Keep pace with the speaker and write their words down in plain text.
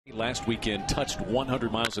Last weekend touched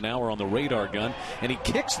 100 miles an hour on the radar gun, and he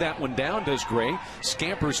kicks that one down, does Gray,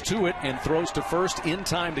 scampers to it, and throws to first in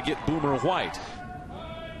time to get Boomer White.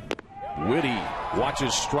 Whitty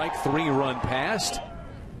watches strike three run past.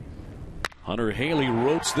 Hunter Haley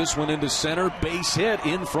ropes this one into center. Base hit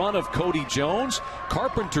in front of Cody Jones.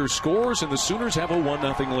 Carpenter scores, and the Sooners have a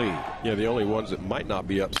 1-0 lead. Yeah, the only ones that might not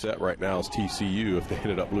be upset right now is TCU if they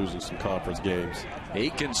ended up losing some conference games.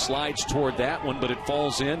 Aiken slides toward that one, but it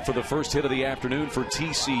falls in for the first hit of the afternoon for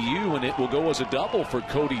TCU, and it will go as a double for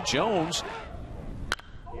Cody Jones.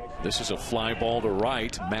 This is a fly ball to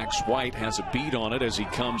right. Max White has a beat on it as he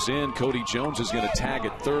comes in. Cody Jones is going to tag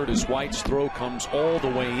at third as White's throw comes all the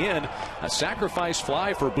way in. A sacrifice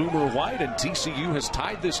fly for Boomer White, and TCU has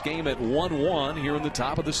tied this game at 1-1 here in the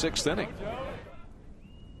top of the sixth inning.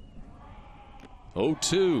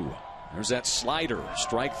 0-2. There's that slider,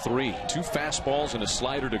 strike three. Two fastballs and a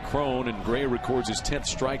slider to Crone, and Gray records his 10th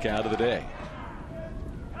strikeout of the day.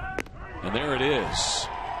 And there it is.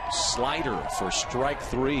 Slider for strike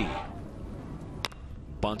three.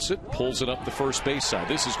 Bunts it, pulls it up the first base side.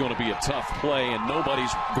 This is going to be a tough play, and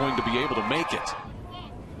nobody's going to be able to make it.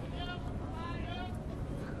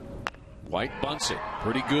 White bunts it.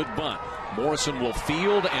 Pretty good bunt. Morrison will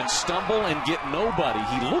field and stumble and get nobody.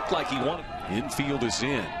 He looked like he wanted. Infield is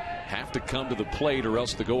in. Have to come to the plate or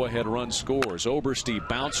else the go-ahead run scores. Oberste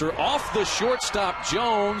bouncer off the shortstop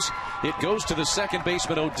Jones. It goes to the second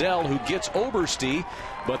baseman Odell, who gets Oberste,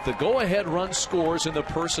 but the go-ahead run scores in the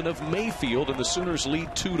person of Mayfield, and the Sooners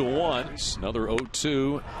lead 2-1. Another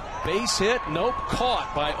 0-2. Base hit, nope,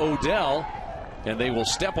 caught by Odell, and they will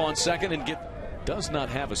step on second and get. Does not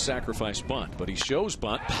have a sacrifice bunt, but he shows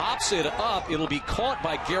bunt, pops it up. It'll be caught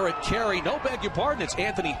by Garrett Carey. No, beg your pardon, it's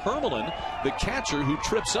Anthony Hermelin, the catcher, who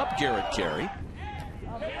trips up Garrett Carey.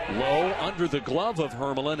 Low under the glove of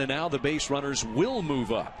Hermelin, and now the base runners will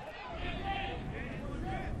move up.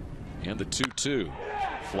 And the 2-2.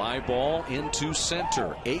 Fly ball into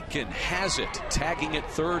center. Aiken has it. Tagging at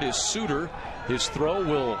third is Suter. His throw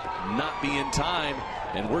will not be in time,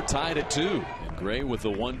 and we're tied at 2. And Gray with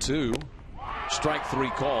the 1-2. Strike three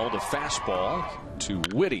called, a fastball to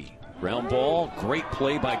Whitty. Ground ball, great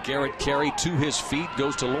play by Garrett Carey to his feet,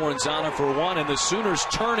 goes to Lorenzana for one, and the Sooners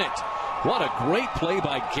turn it. What a great play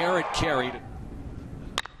by Garrett Carey.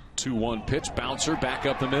 2-1 pitch, bouncer back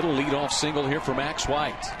up the middle, leadoff single here for Max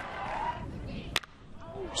White.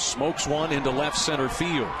 Smokes one into left center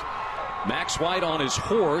field. Max White on his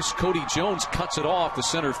horse. Cody Jones cuts it off, the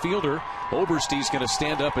center fielder. Oberste's going to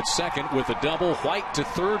stand up at second with a double. White to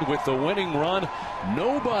third with the winning run.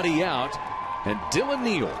 Nobody out. And Dylan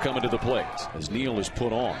Neal coming to the plate as Neal is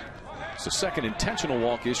put on. It's the second intentional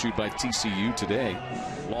walk issued by TCU today.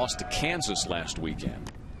 Lost to Kansas last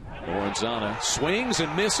weekend. Lorenzana swings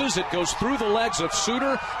and misses. It goes through the legs of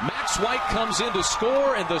Suter. Max White comes in to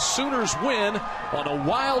score, and the Sooners win on a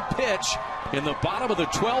wild pitch in the bottom of the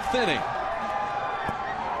 12th inning.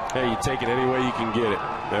 Hey, you take it any way you can get it.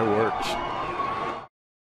 That works.